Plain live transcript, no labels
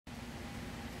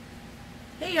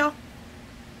Hey y'all,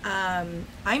 I'm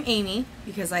Amy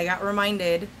because I got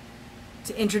reminded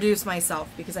to introduce myself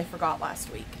because I forgot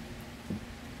last week.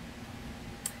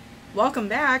 Welcome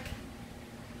back.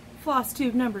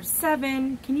 Flosstube number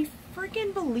 7. Can you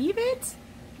freaking believe it?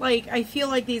 Like, I feel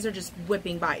like these are just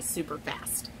whipping by super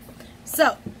fast.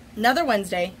 So, another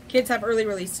Wednesday. Kids have early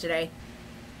release today.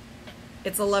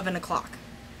 It's 11 o'clock.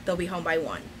 They'll be home by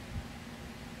 1.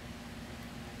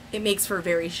 It makes for a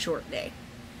very short day.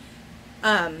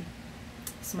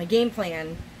 So my game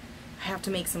plan, I have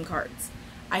to make some cards.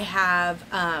 I have,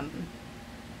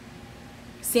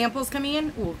 samples coming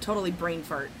in. Ooh, totally brain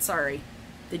fart. Sorry.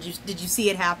 Did you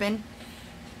see it happen?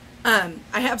 I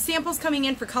have samples coming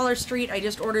in for Color Street. I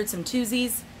just ordered some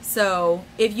twosies. So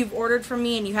if you've ordered from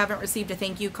me and you haven't received a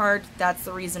thank you card, that's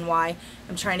the reason why.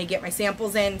 I'm trying to get my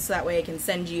samples in so that way I can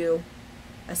send you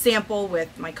a sample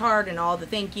with my card and all the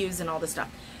thank yous and all the stuff.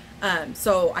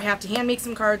 So I have to hand make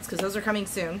some cards because those are coming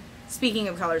soon. Speaking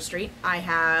of Color Street, I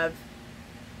have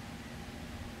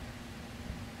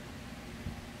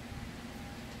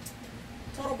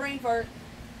total brain fart.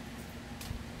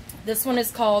 This one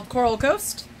is called Coral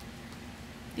Coast.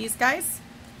 These guys.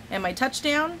 And my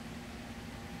touchdown.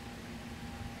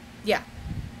 Yeah.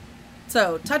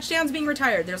 So, touchdown's being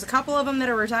retired. There's a couple of them that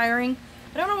are retiring.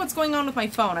 I don't know what's going on with my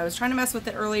phone. I was trying to mess with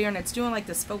it earlier and it's doing like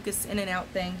this focus in and out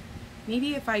thing.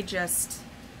 Maybe if I just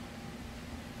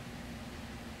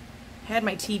had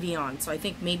my TV on, so I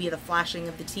think maybe the flashing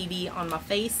of the TV on my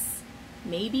face,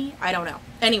 maybe? I don't know.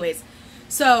 Anyways,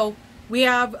 so we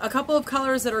have a couple of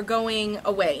colors that are going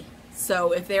away.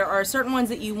 So if there are certain ones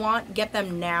that you want, get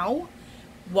them now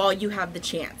while you have the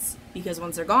chance. Because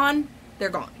once they're gone, they're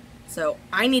gone. So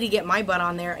I need to get my butt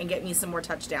on there and get me some more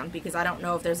touchdown because I don't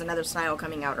know if there's another style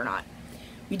coming out or not.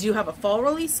 We do have a fall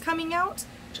release coming out,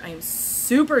 which I am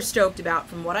super stoked about.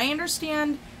 From what I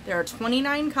understand, there are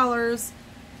 29 colors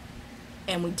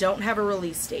and we don't have a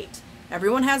release date.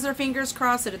 Everyone has their fingers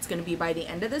crossed that it's going to be by the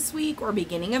end of this week or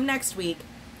beginning of next week.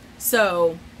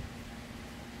 So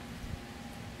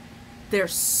they're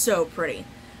so pretty.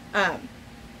 I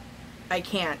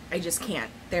just can't.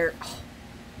 They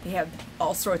have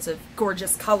all sorts of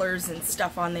gorgeous colors and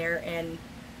stuff on there, and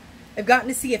I've gotten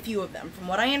to see a few of them. From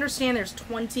what I understand, there's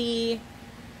 29.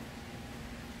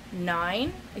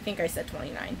 I think I said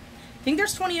 29. I think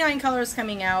there's 29 colors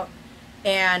coming out,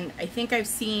 and I think I've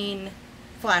seen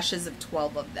flashes of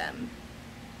 12 of them.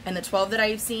 And the 12 that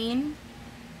I've seen,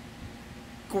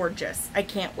 gorgeous. I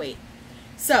can't wait.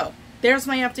 So, there's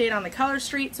my update on the Color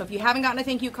Street. So if you haven't gotten a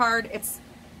thank you card,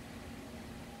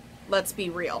 let's be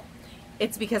real.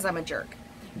 It's because I'm a jerk.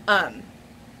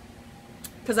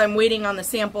 Because I'm waiting on the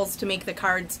samples to make the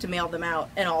cards to mail them out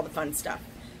and all the fun stuff.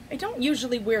 I don't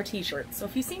usually wear t-shirts, so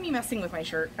if you see me messing with my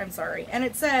shirt, I'm sorry. And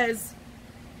it says,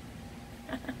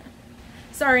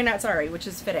 sorry, not sorry, which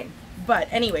is fitting. But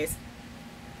anyways,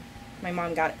 my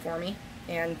mom got it for me.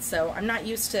 And so I'm not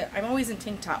used to, I'm always in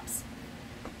tank tops.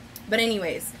 But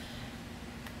anyways,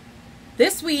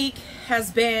 this week has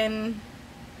been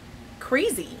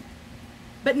crazy.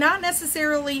 But not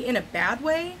necessarily in a bad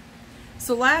way.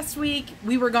 So last week,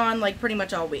 we were gone like pretty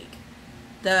much all week.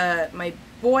 My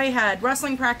boy had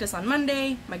wrestling practice on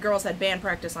Monday. My girls had band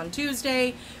practice on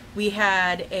Tuesday. We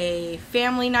had a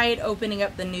family night opening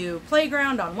up the new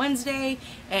playground on Wednesday.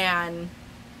 And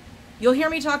you'll hear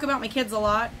me talk about my kids a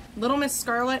lot. Little Miss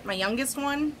Scarlett, my youngest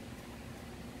one,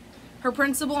 her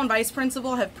principal and vice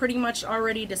principal have pretty much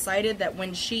already decided that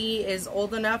when she is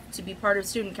old enough to be part of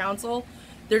student council,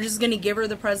 they're just going to give her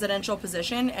the presidential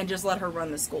position and just let her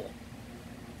run the school.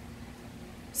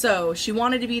 So she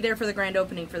wanted to be there for the grand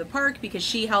opening for the park because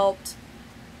she helped,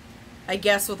 I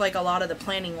guess, with like a lot of the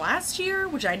planning last year,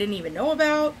 which I didn't even know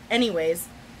about. Anyways,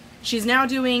 she's now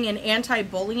doing an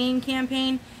anti-bullying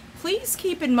campaign. Please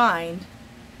keep in mind,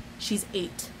 she's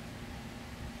 8.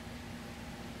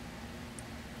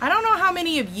 I don't know how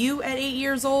many of you at 8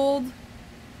 years old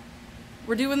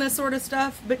were doing this sort of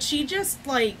stuff, but she just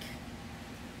like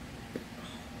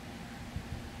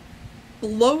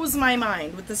blows my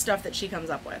mind with the stuff that she comes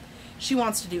up with. She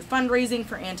wants to do fundraising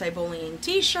for anti-bullying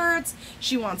t-shirts.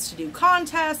 She wants to do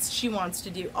contests. She wants to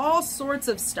do all sorts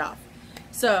of stuff.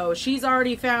 So she's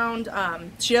already found,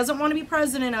 she doesn't want to be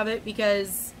president of it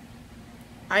because,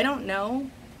 I don't know,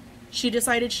 she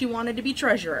decided she wanted to be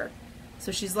treasurer.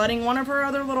 So she's letting one of her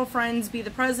other little friends be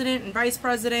the president and vice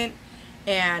president,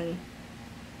 and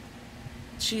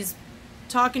she's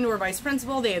talking to her vice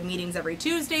principal. They have meetings every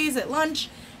Tuesdays at lunch.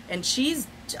 And she's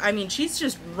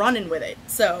just running with it.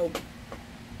 So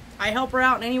I help her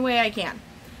out in any way I can.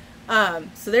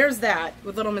 So there's that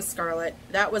with Little Miss Scarlett.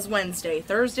 That was Wednesday.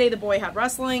 Thursday, the boy had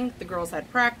wrestling. The girls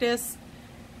had practice.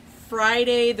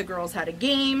 Friday, the girls had a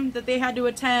game that they had to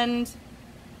attend.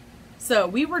 So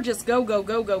we were just go, go,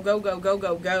 go, go, go, go, go,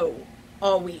 go, go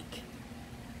all week.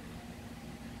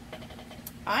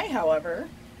 However,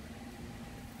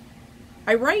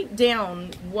 I write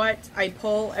down what I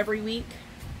pull every week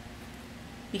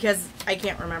because I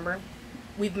can't remember.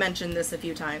 We've mentioned this a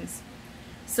few times.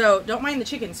 So don't mind the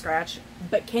chicken scratch,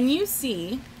 but can you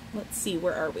see, let's see,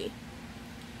 where are we?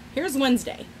 Here's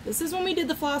Wednesday. This is when we did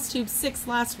the Flosstube 6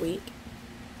 last week.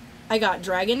 I got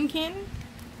Dragonkin.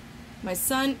 My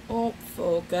son, oh,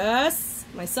 focus.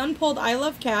 My son pulled I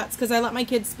Love Cats because I let my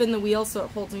kids spin the wheel so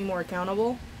it holds me more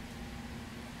accountable.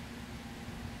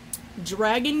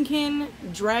 Dragonkin,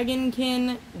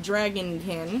 Dragonkin,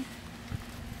 Dragonkin.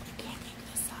 I can't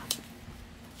make this up.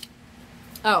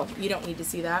 Oh, you don't need to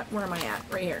see that. Where am I at?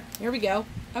 Right here. Here we go.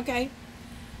 Okay.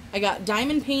 I got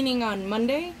Diamond Painting on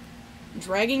Monday,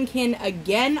 Dragonkin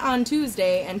again on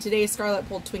Tuesday, and today Scarlett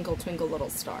pulled Twinkle Twinkle Little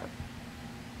Star.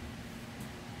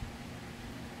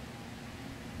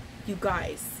 You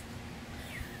guys,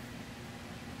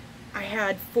 I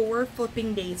had 4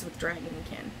 flipping days with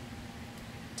Dragonkin.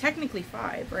 Technically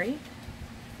 5, right?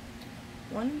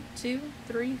 1, 2,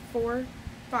 3, 4,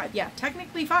 5. Yeah,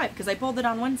 technically 5 because I pulled it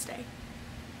on Wednesday.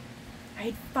 I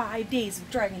had 5 days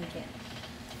with Dragonkin.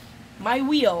 My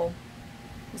wheel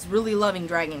was really loving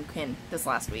Dragonkin this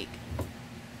last week.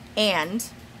 And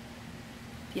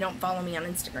if you don't follow me on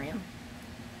Instagram,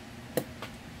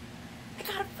 I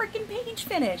got a freaking page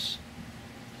finish.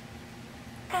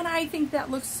 And I think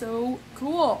that looks so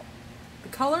cool. The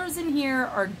colors in here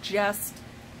are just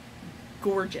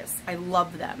gorgeous. I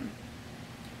love them.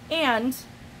 And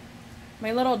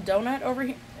my little donut over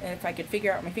here, if I could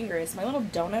figure out what my finger is, my little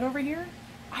donut over here,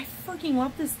 I freaking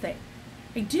love this thing.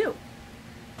 I do.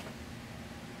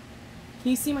 Can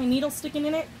you see my needle sticking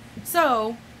in it?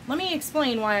 So, let me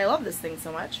explain why I love this thing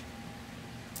so much.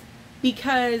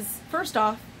 Because, first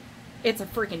off, it's a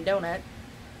freaking donut.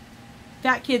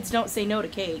 Fat kids don't say no to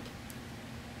cake.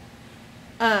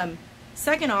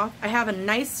 Second off, I have a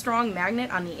nice strong magnet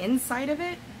on the inside of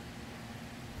it.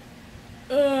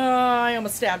 I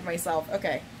almost stabbed myself.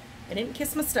 Okay. I didn't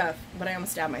kiss my stuff, but I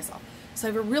almost stabbed myself. So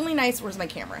I have a really nice, where's my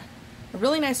camera? A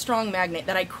really nice strong magnet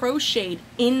that I crocheted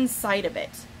inside of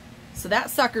it. So that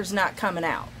sucker's not coming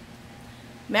out.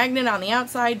 Magnet on the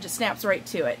outside just snaps right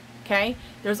to it. Okay?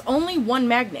 There's only one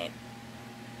magnet.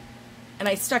 And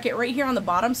I stuck it right here on the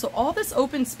bottom. So all this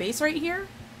open space right here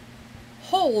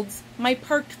holds my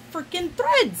parked freaking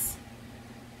threads.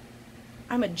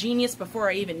 I'm a genius before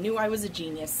I even knew I was a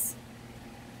genius.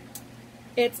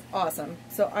 It's awesome.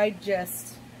 So I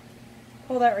just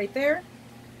pull that right there,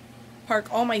 park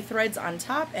all my threads on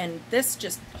top, and this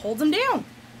just holds them down.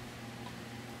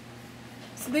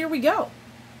 So there we go.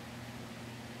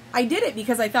 I did it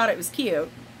because I thought it was cute.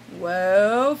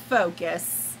 Whoa,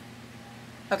 focus.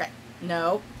 Okay,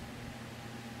 no.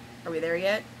 Are we there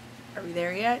yet? Are we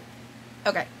there yet?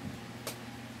 Okay.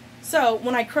 So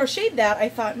when I crocheted that, I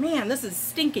thought, man, this is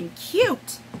stinking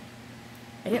cute.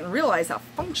 I didn't realize how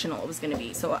functional it was going to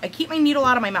be. So I keep my needle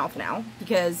out of my mouth now,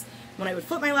 because when I would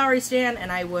flip my Lowry stand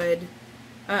and I would,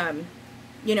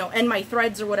 you know, end my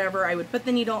threads or whatever, I would put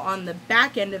the needle on the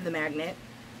back end of the magnet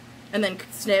and then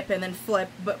snip and then flip.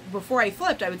 But before I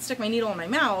flipped, I would stick my needle in my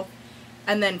mouth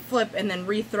and then flip and then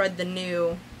rethread the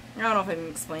new. I don't know if I'm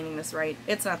explaining this right.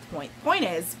 It's not the point. The point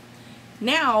is,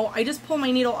 now I just pull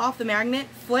my needle off the magnet,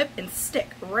 flip, and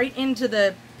stick right into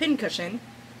the pin cushion,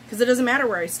 because it doesn't matter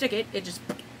where I stick it, it just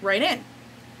right in.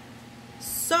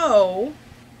 So,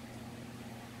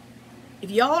 if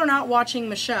y'all are not watching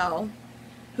Michelle,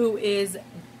 who is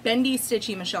Bendy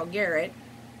Stitchy Michelle Garrett,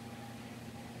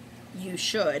 you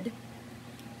should.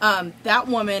 That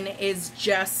woman is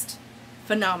just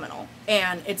phenomenal.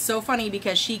 And it's so funny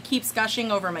because she keeps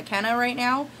gushing over McKenna right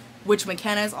now, which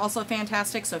McKenna is also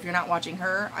fantastic. So if you're not watching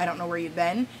her, I don't know where you've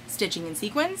been, stitching in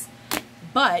sequins.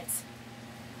 But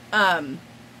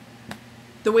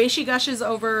the way she gushes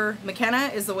over McKenna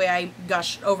is the way I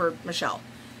gush over Michelle.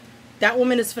 That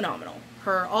woman is phenomenal.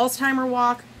 Her Alzheimer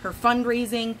walk, her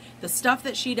fundraising, the stuff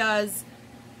that she does,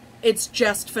 it's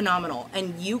just phenomenal.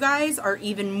 And you guys are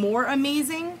even more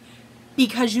amazing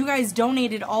because you guys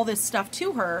donated all this stuff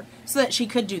to her so that she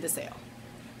could do the sale.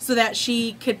 So that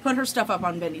she could put her stuff up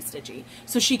on Bendy Stitchy.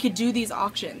 So she could do these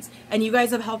auctions. And you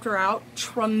guys have helped her out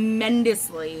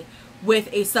tremendously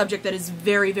with a subject that is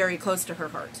very, very close to her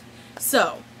heart.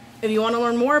 So, if you want to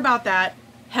learn more about that,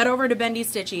 head over to Bendy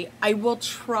Stitchy. I will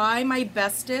try my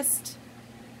bestest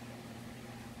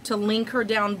to link her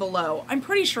down below. I'm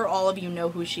pretty sure all of you know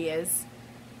who she is.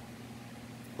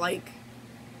 Like,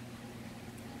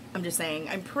 I'm just saying,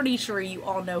 I'm pretty sure you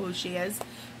all know who she is.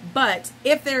 But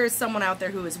if there is someone out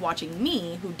there who is watching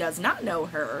me who does not know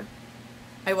her,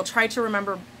 I will try to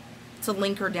remember to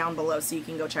link her down below so you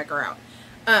can go check her out.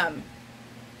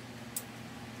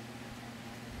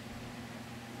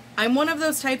 I'm one of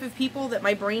those type of people that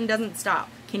my brain doesn't stop.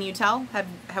 Can you tell?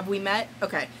 Have we met?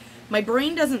 Okay. My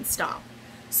brain doesn't stop.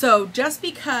 So just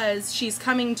because she's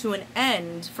coming to an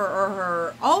end for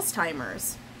her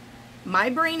Alzheimer's, my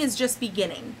brain is just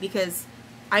beginning because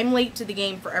I'm late to the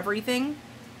game for everything,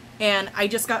 and I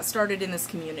just got started in this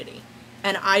community,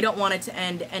 and I don't want it to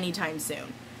end anytime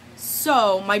soon.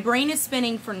 So my brain is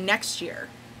spinning for next year.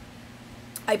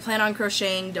 I plan on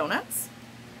crocheting donuts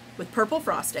with purple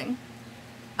frosting.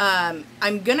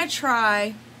 I'm gonna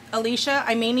try, Alicia,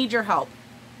 I may need your help.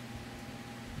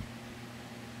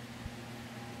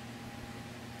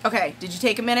 Okay, did you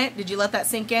take a minute? Did you let that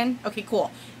sink in? Okay,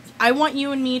 cool. I want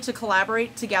you and me to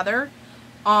collaborate together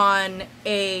on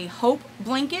a hope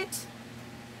blanket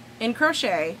in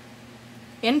crochet,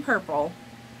 in purple,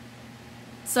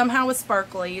 somehow with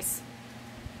sparklies.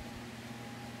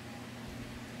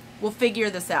 We'll figure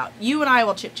this out. You and I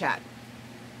will chit chat.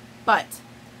 But,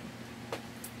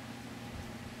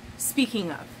 speaking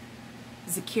of,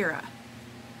 Zakira.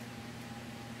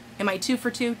 Am I 2 for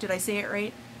 2? Did I say it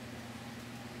right?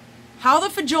 How the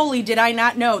fajoli did I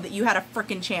not know that you had a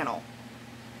frickin' channel?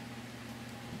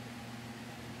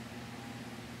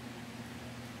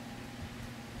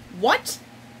 What?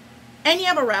 And you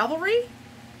have a Ravelry?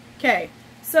 Okay,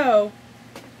 so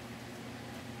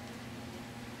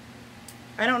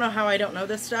I don't know how I don't know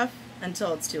this stuff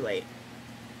until it's too late.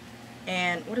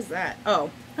 And what is that? Oh,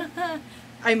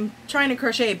 I'm trying to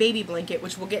crochet a baby blanket,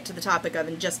 which we'll get to the topic of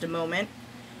in just a moment.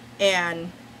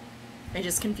 And I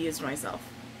just confused myself.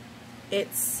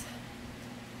 It's,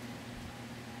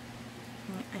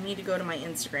 I need to go to my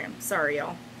Instagram. Sorry,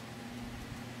 y'all.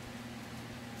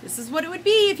 This is what it would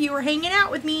be if you were hanging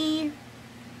out with me.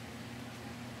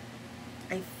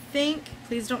 I think,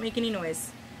 please don't make any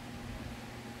noise.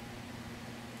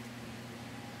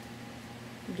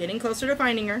 I'm getting closer to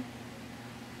finding her.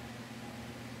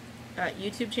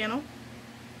 YouTube channel.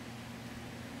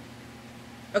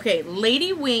 Okay,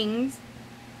 Lady Wings,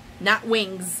 not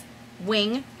Wings,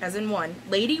 Wing, as in one.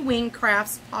 Lady Wing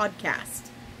Crafts Podcast.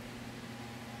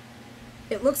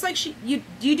 It looks like do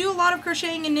you do a lot of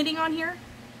crocheting and knitting on here?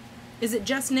 Is it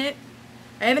just knit?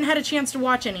 I haven't had a chance to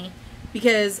watch any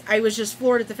because I was just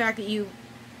floored at the fact that you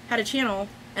had a channel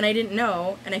and I didn't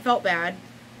know and I felt bad.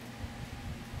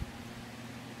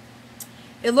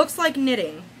 It looks like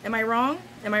knitting. Am I wrong?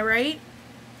 Am I right?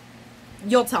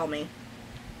 You'll tell me.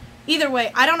 Either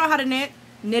way, I don't know how to knit.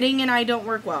 Knitting and I don't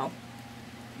work well.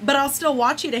 But I'll still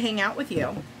watch you to hang out with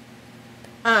you.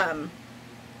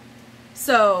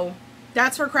 So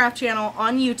that's her craft channel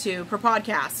on YouTube, her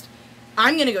podcast.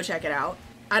 I'm going to go check it out.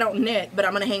 I don't knit, but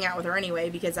I'm going to hang out with her anyway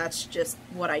because that's just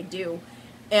what I do.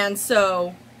 And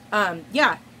so,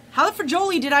 yeah. How the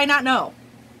frajoli did I not know?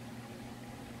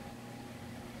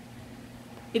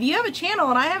 If you have a channel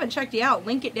and I haven't checked you out,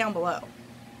 link it down below.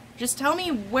 Just tell me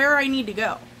where I need to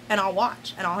go and I'll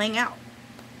watch and I'll hang out.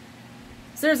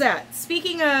 So there's that.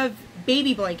 Speaking of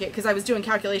baby blanket, because I was doing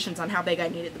calculations on how big I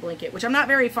needed the blanket, which I'm not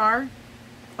very far.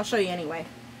 I'll show you anyway.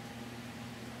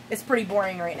 It's pretty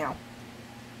boring right now.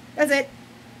 That's it.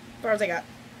 As far as I got.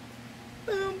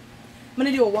 Boom. I'm going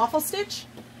to do a waffle stitch.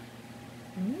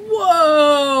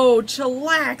 Whoa!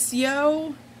 Chillax,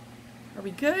 yo. Are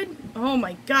we good? Oh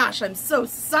my gosh, I'm so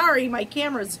sorry. My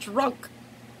camera's drunk.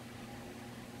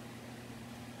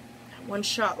 That one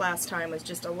shot last time was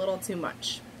just a little too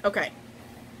much. Okay.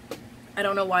 I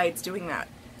don't know why it's doing that.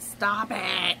 Stop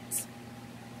it.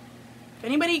 If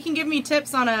anybody can give me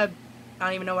tips on I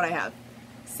don't even know what I have.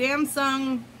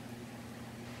 Samsung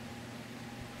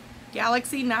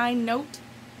Galaxy 9 Note.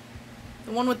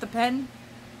 The one with the pen.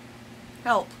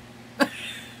 Help.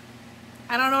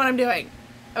 I don't know what I'm doing.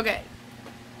 Okay.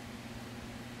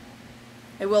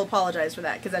 I will apologize for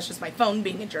that because that's just my phone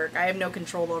being a jerk. I have no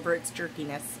control over its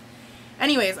jerkiness.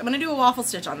 Anyways, I'm going to do a waffle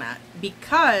stitch on that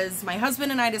because my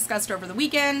husband and I discussed over the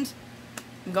weekend.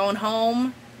 I'm going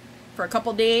home for a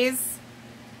couple days.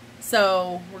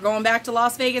 So we're going back to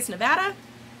Las Vegas, Nevada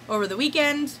over the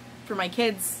weekend for my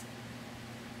kids.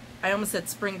 I almost said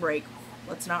spring break.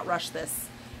 Let's not rush this.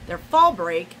 Their fall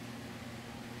break.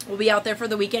 We'll be out there for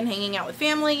the weekend hanging out with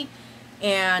family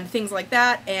and things like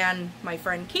that. And my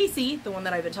friend Casey, the one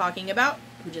that I've been talking about,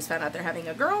 who just found out they're having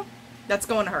a girl, that's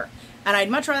going to her. And I'd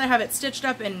much rather have it stitched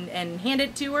up and hand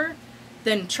it to her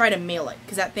than try to mail it,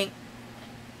 because that thing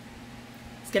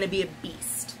is going to be a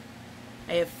beast.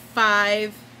 I have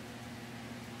five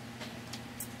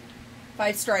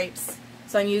 5 stripes.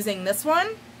 So I'm using this one.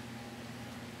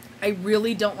 I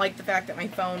really don't like the fact that my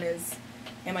phone is,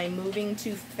 am I moving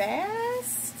too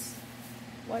fast?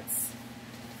 I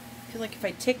feel like if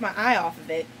I take my eye off of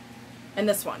it, and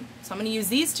this one. So I'm going to use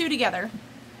these two together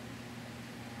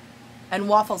and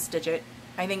waffle stitch it.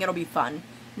 I think it'll be fun.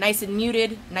 Nice and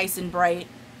muted, nice and bright.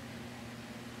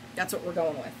 That's what we're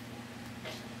going with.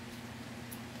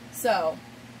 So,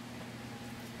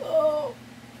 oh,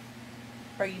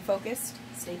 are you focused?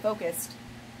 Stay focused.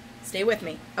 Stay with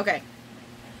me. Okay.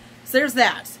 So there's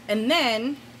that. And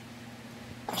then,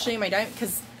 I'll show you my diamond,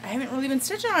 because I haven't really been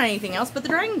stitching on anything else but the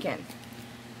dragonkin.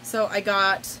 So I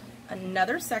got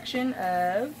another section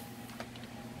of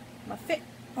my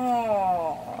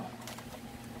my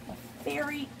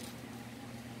very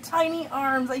tiny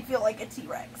arms. I feel like a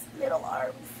T-Rex. Little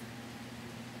arms.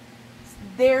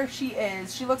 There she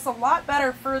is. She looks a lot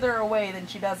better further away than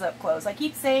she does up close. I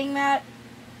keep saying that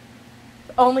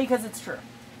only because it's true.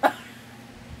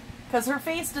 Because her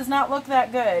face does not look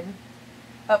that good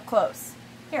up close.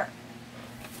 Here.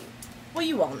 Well,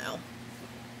 you all know.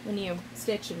 When you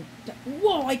stitch and...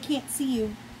 Whoa, I can't see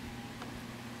you.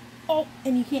 Oh,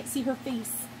 and you can't see her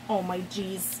face. Oh my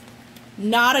jeez.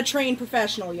 Not a trained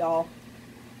professional, y'all.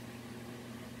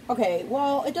 Okay,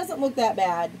 well, it doesn't look that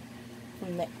bad.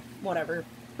 Whatever.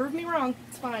 Prove me wrong.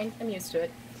 It's fine. I'm used to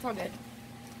it. It's all good.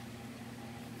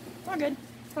 It's all good.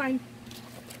 It's fine.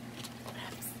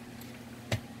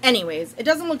 Anyways, it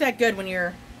doesn't look that good when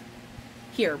you're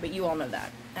here, but you all know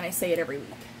that. And I say it every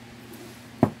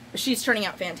week. But she's turning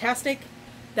out fantastic.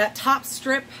 That top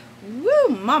strip, woo,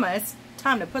 mama, it's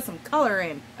time to put some color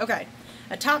in. Okay,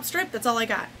 a top strip, that's all I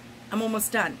got. I'm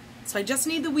almost done. So I just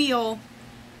need the wheel,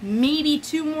 maybe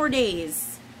 2 more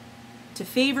days to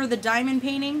favor the diamond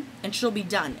painting, and she'll be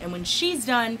done. And when she's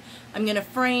done, I'm going to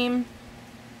frame,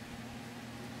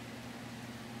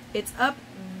 it's up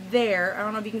there. I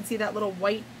don't know if you can see that little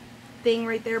white thing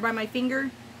right there by my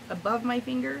finger, above my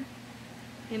finger,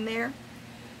 in there,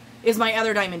 is my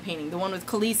other diamond painting, the one with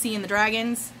Khaleesi and the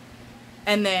dragons.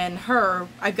 And then her,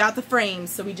 I've got the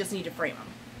frames, so we just need to frame them.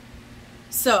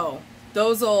 So,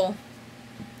 those will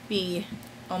be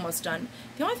almost done.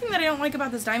 The only thing that I don't like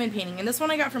about this diamond painting, and this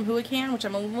one I got from Huacan, which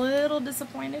I'm a little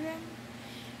disappointed in,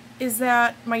 is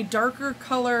that my darker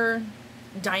color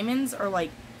diamonds are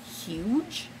like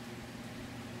huge.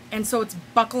 And so it's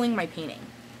buckling my painting.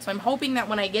 So I'm hoping that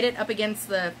when I get it up against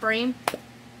the frame,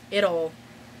 they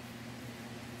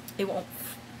won't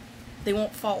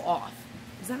fall off.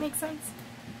 Does that make sense?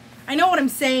 I know what I'm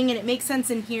saying and it makes sense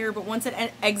in here, but once it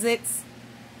exits,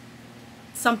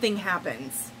 something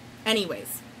happens.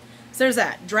 Anyways, so there's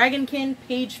that. Dragonkin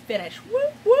page finish.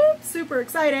 Whoop, whoop. Super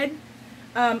excited.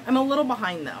 I'm a little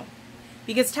behind though,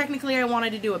 because technically I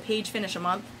wanted to do a page finish a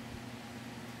month.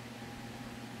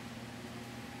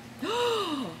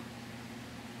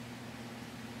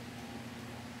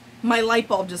 My light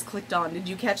bulb just clicked on. Did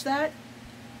you catch that?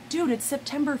 Dude, it's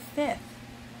September 5th.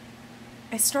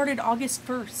 I started August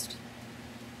 1st.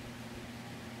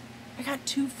 I got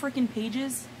 2 freaking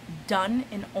pages done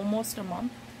in almost a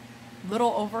month.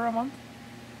 Little over a month.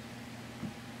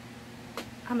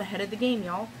 I'm ahead of the game,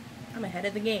 y'all. I'm ahead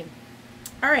of the game.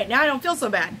 Alright, now I don't feel so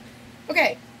bad.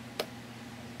 Okay.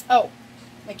 Oh,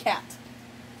 my cat.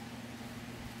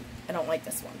 I don't like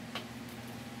this one.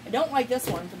 I don't like this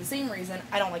one for the same reason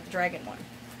I don't like the dragon one.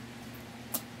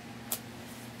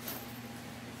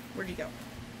 Where'd you go?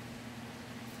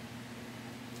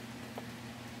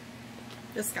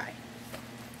 This guy.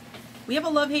 We have a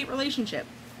love-hate relationship.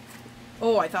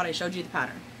 Oh, I thought I showed you the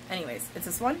pattern. Anyways, it's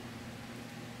this one.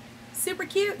 Super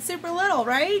cute, super little,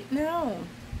 right? No.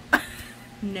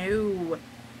 No.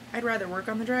 I'd rather work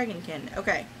on the dragonkin.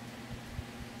 Okay.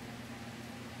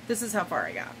 This is how far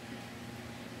I got.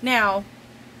 Now,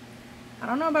 I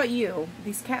don't know about you,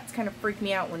 these cats kind of freak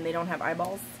me out when they don't have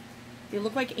eyeballs. They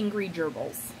look like angry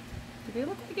gerbils. Do they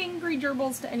look like angry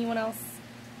gerbils to anyone else?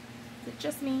 Is it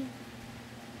just me?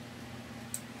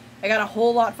 I got a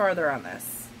whole lot farther on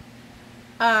this.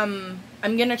 I'm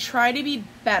gonna try to be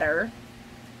better.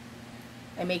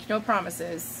 I make no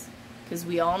promises, because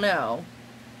we all know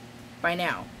by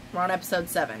now, we're on episode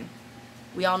 7.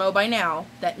 We all know by now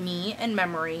that me and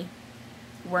memory,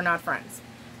 we're not friends.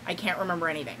 I can't remember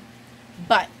anything.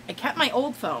 But I kept my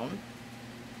old phone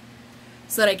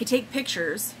so that I could take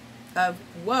pictures of,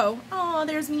 whoa, oh,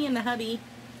 there's me and the hubby.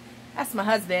 That's my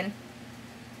husband.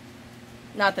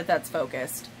 Not that that's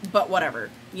focused, but whatever.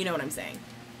 You know what I'm saying.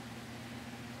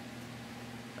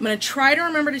 I'm going to try to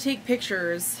remember to take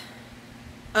pictures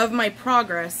of my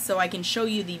progress so I can show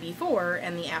you the before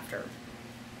and the after.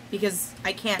 Because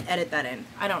I can't edit that in.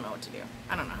 I don't know what to do.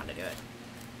 I don't know how to do it.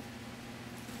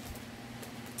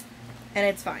 and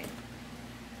it's fine.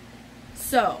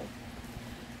 So,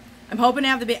 I'm hoping to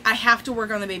have I have to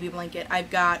work on the baby blanket.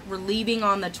 We're leaving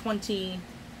on the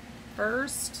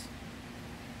 21st.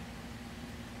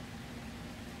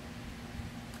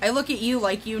 I look at you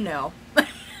like you know.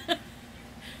 I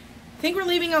think we're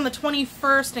leaving on the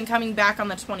 21st and coming back on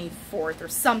the 24th or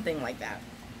something like that.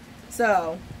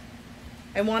 So,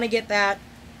 I want to get that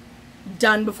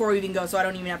done before we even go so I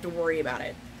don't even have to worry about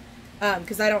it.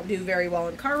 Because I don't do very well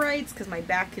in car rides because my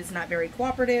back is not very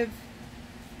cooperative.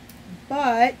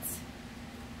 But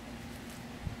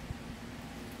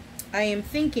I am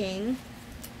thinking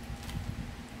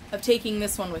of taking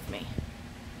this one with me.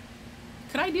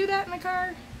 Could I do that in a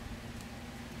car?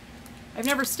 I've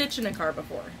never stitched in a car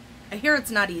before. I hear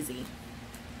it's not easy.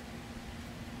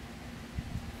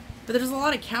 But there's a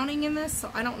lot of counting in this,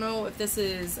 so I don't know if this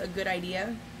is a good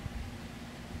idea.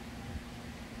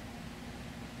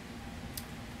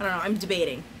 I don't know, I'm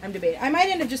debating. I might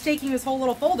end up just taking this whole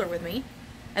little folder with me,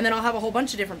 and then I'll have a whole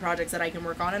bunch of different projects that I can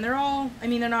work on, and they're all, I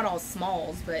mean, they're not all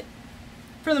smalls, but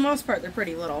for the most part, they're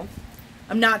pretty little.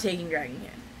 I'm not taking Dragonkin.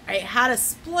 I had a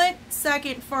split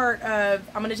second fart of,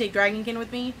 I'm going to take Dragonkin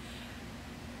with me,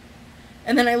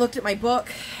 and then I looked at my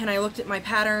book, and I looked at my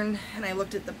pattern, and I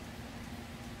looked at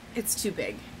it's too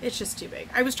big. It's just too big.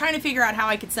 I was trying to figure out how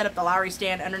I could set up the Lowry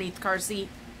stand underneath the car seat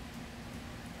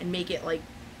and make it like,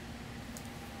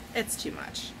 it's too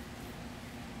much.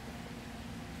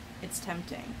 It's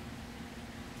tempting.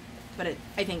 But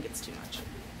I think it's too much.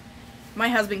 My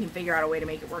husband can figure out a way to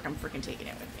make it work. I'm freaking taking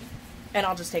it with me. And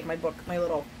I'll just take my book, my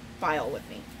little file with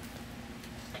me.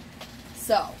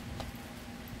 So,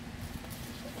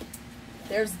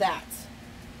 there's that.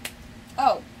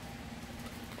 Oh.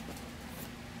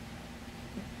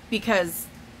 Because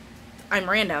I'm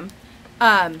random.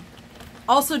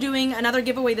 Also doing another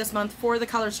giveaway this month for the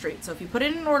Color Street. So if you put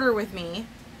in an order with me,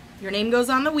 your name goes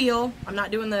on the wheel. I'm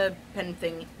not doing the pen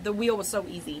thing. The wheel was so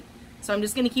easy. So I'm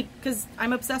just going to keep, because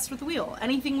I'm obsessed with the wheel.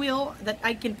 Anything wheel that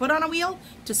I can put on a wheel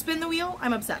to spin the wheel,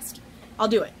 I'm obsessed. I'll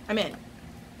do it. I'm in.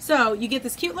 So you get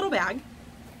this cute little bag.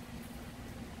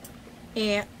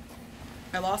 And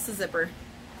I lost the zipper.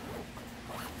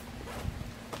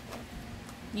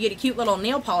 You get a cute little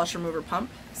nail polish remover pump.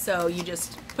 So you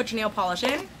just put your nail polish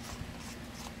in.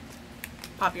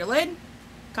 Pop your lid.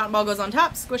 Cotton ball goes on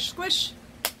top. Squish, squish.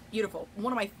 Beautiful.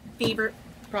 One of my favorite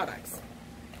products.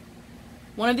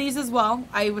 One of these as well.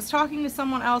 I was talking to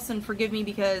someone else, and forgive me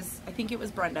because I think it was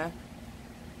Brenda.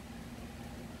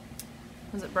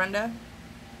 Was it Brenda?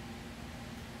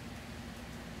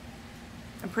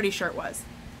 I'm pretty sure it was.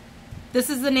 This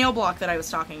is the nail block that I was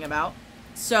talking about.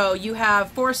 So you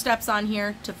have 4 steps on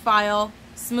here to file,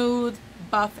 smooth,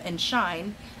 buff, and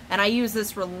shine. And I use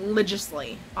this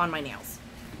religiously on my nails.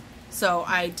 So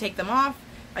I take them off,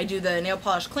 I do the nail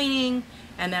polish cleaning,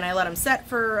 and then I let them set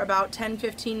for about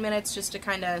 10-15 minutes just to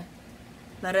kind of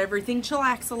let everything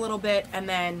chillax a little bit, and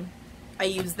then I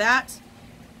use that,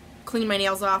 clean my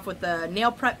nails off with the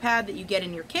nail prep pad that you get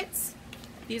in your kits,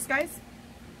 these guys,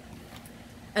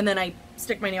 and then I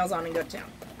stick my nails on and go to town.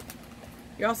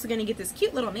 You're also going to get this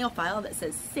cute little nail file that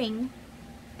says sing,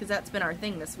 because that's been our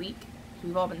thing this week.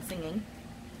 We've all been singing.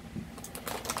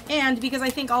 And because I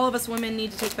think all of us women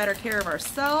need to take better care of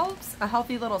ourselves, a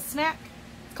healthy little snack.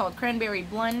 It's called Cranberry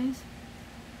Blend.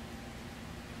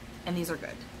 And these are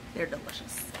good. They're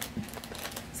delicious.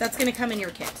 So that's going to come in your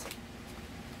kit.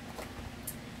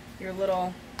 Your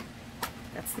little,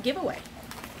 that's the giveaway.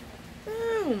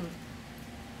 Boom.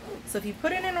 So if you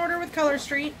put in an order with Color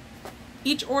Street,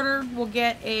 each order will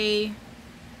get a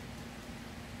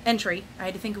entry. I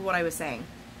had to think of what I was saying.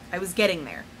 I was getting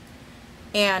there.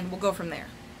 And we'll go from there.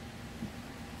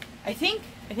 I think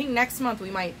next month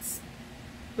we might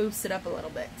boost it up a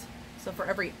little bit. So for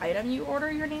every item you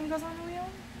order, your name goes on the wheel.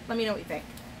 Let me know what you think.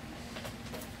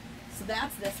 So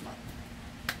that's this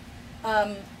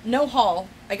month. No haul.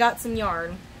 I got some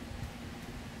yarn,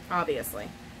 obviously,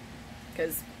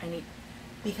 because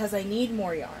I need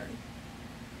more yarn.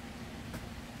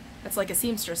 That's like a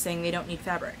seamstress saying they don't need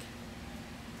fabric.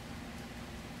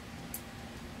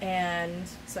 And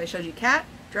so I showed you Cat,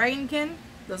 Dragonkin.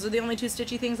 Those are the only 2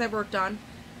 stitchy things I've worked on.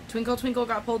 Twinkle Twinkle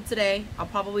got pulled today. I'll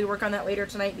probably work on that later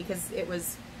tonight because it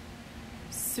was...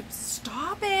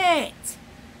 Stop it!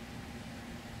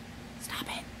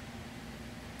 Stop it.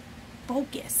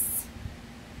 Focus.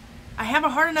 I have a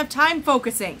hard enough time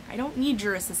focusing. I don't need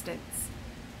your assistance.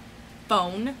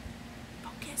 Phone.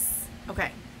 Focus.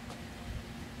 Okay.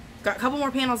 Got a couple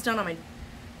more panels done on my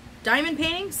diamond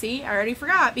painting. See, I already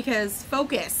forgot because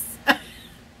focus.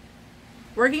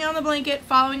 Working on the blanket,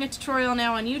 following a tutorial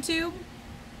now on YouTube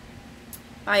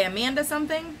by Amanda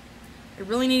something. I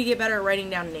really need to get better at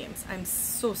writing down names. I'm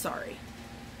so sorry.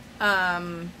 I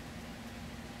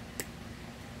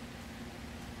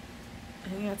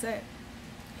think that's it.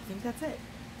 I think that's it.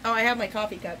 Oh, I have my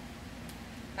coffee cup.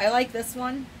 I like this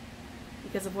one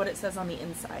because of what it says on the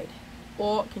inside.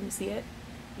 Oh, can you see it?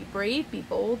 Be brave, be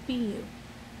bold, be you.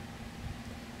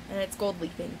 And it's gold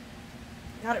leafing.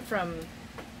 Got it from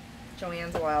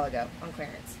Joann's a while ago on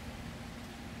clearance.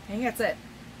 I think that's it.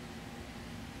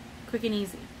 Quick and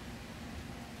easy.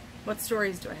 What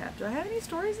stories do I have? Do I have any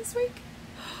stories this week?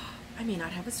 I may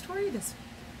not have a story this week.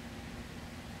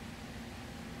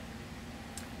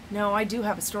 No, I do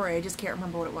have a story. I just can't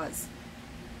remember what it was.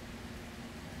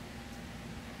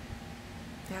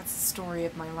 That's the story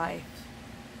of my life.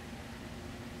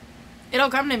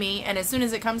 It'll come to me, and as soon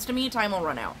as it comes to me, time will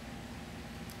run out.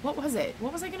 What was it?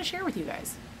 What was I going to share with you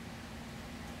guys?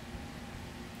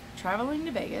 Traveling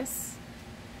to Vegas.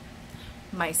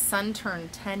 My son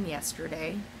turned 10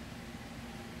 yesterday.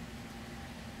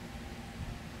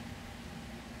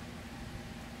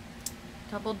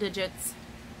 Double digits.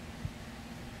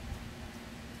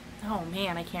 Oh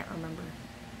man, I can't remember.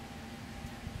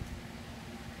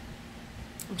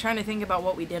 I'm trying to think about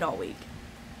what we did all week.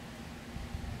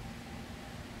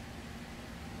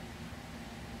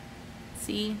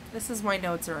 See, this is why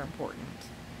notes are important.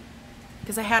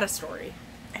 Because I had a story.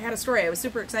 I was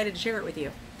super excited to share it with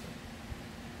you.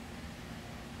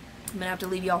 I'm going to have to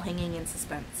leave y'all hanging in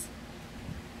suspense.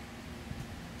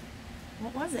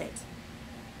 What was it?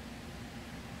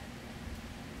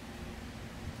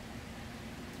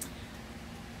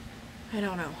 I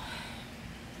don't know.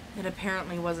 It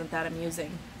apparently wasn't that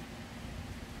amusing.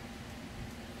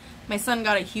 My son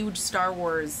got a huge Star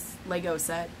Wars Lego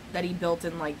set that he built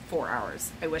in like 4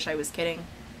 hours. I wish I was kidding.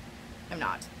 I'm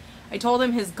not. I told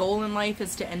him his goal in life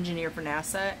is to engineer for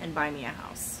NASA and buy me a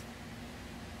house.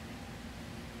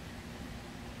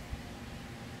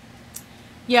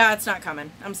 Yeah, it's not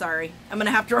coming. I'm sorry. I'm going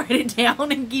to have to write it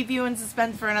down and keep you in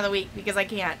suspense for another week because I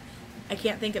can't. I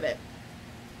can't think of it.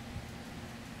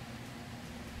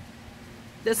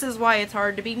 This is why it's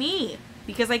hard to be me.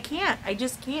 Because I can't. I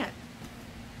just can't.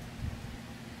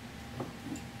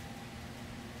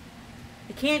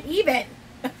 I can't even.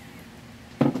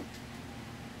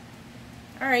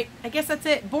 Alright, I guess that's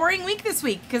it. Boring week this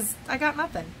week because I got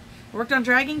nothing. I worked on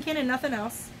Dragonkin and nothing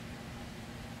else.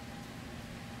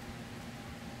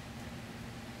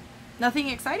 Nothing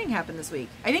exciting happened this week.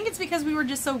 I think it's because we were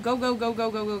just so go, go, go, go,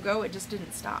 go, go, go. It just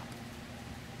didn't stop.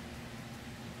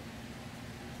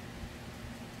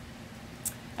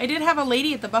 I did have a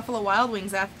lady at the Buffalo Wild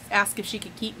Wings ask if she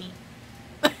could keep me.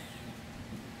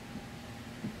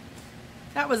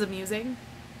 That was amusing.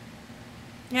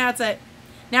 Yeah, that's it.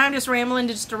 Now I'm just rambling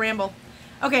just to ramble.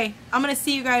 Okay, I'm going to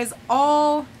see you guys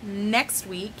all next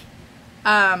week.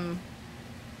 Us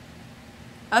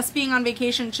being on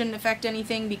vacation shouldn't affect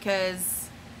anything because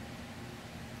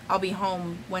I'll be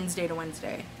home Wednesday to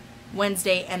Wednesday.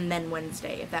 Wednesday and then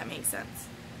Wednesday, if that makes sense.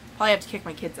 Probably have to kick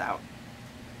my kids out.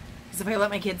 Because if I let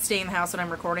my kids stay in the house when I'm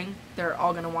recording, they're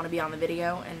all going to want to be on the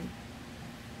video, and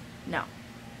no.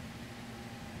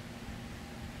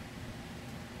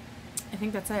 I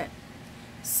think that's it.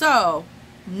 So,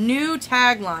 new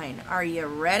tagline. Are you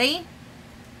ready?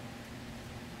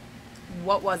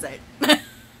 What was it?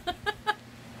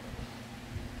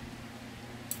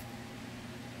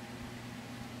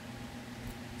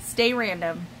 Stay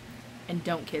random and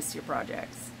don't kiss your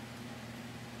projects.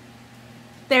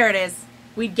 There it is.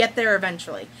 We'd get there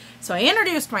eventually. So I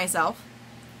introduced myself.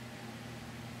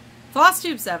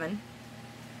 Flosstube 7.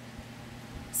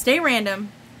 Stay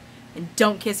random and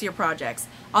don't kiss your projects.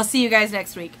 I'll see you guys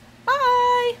next week.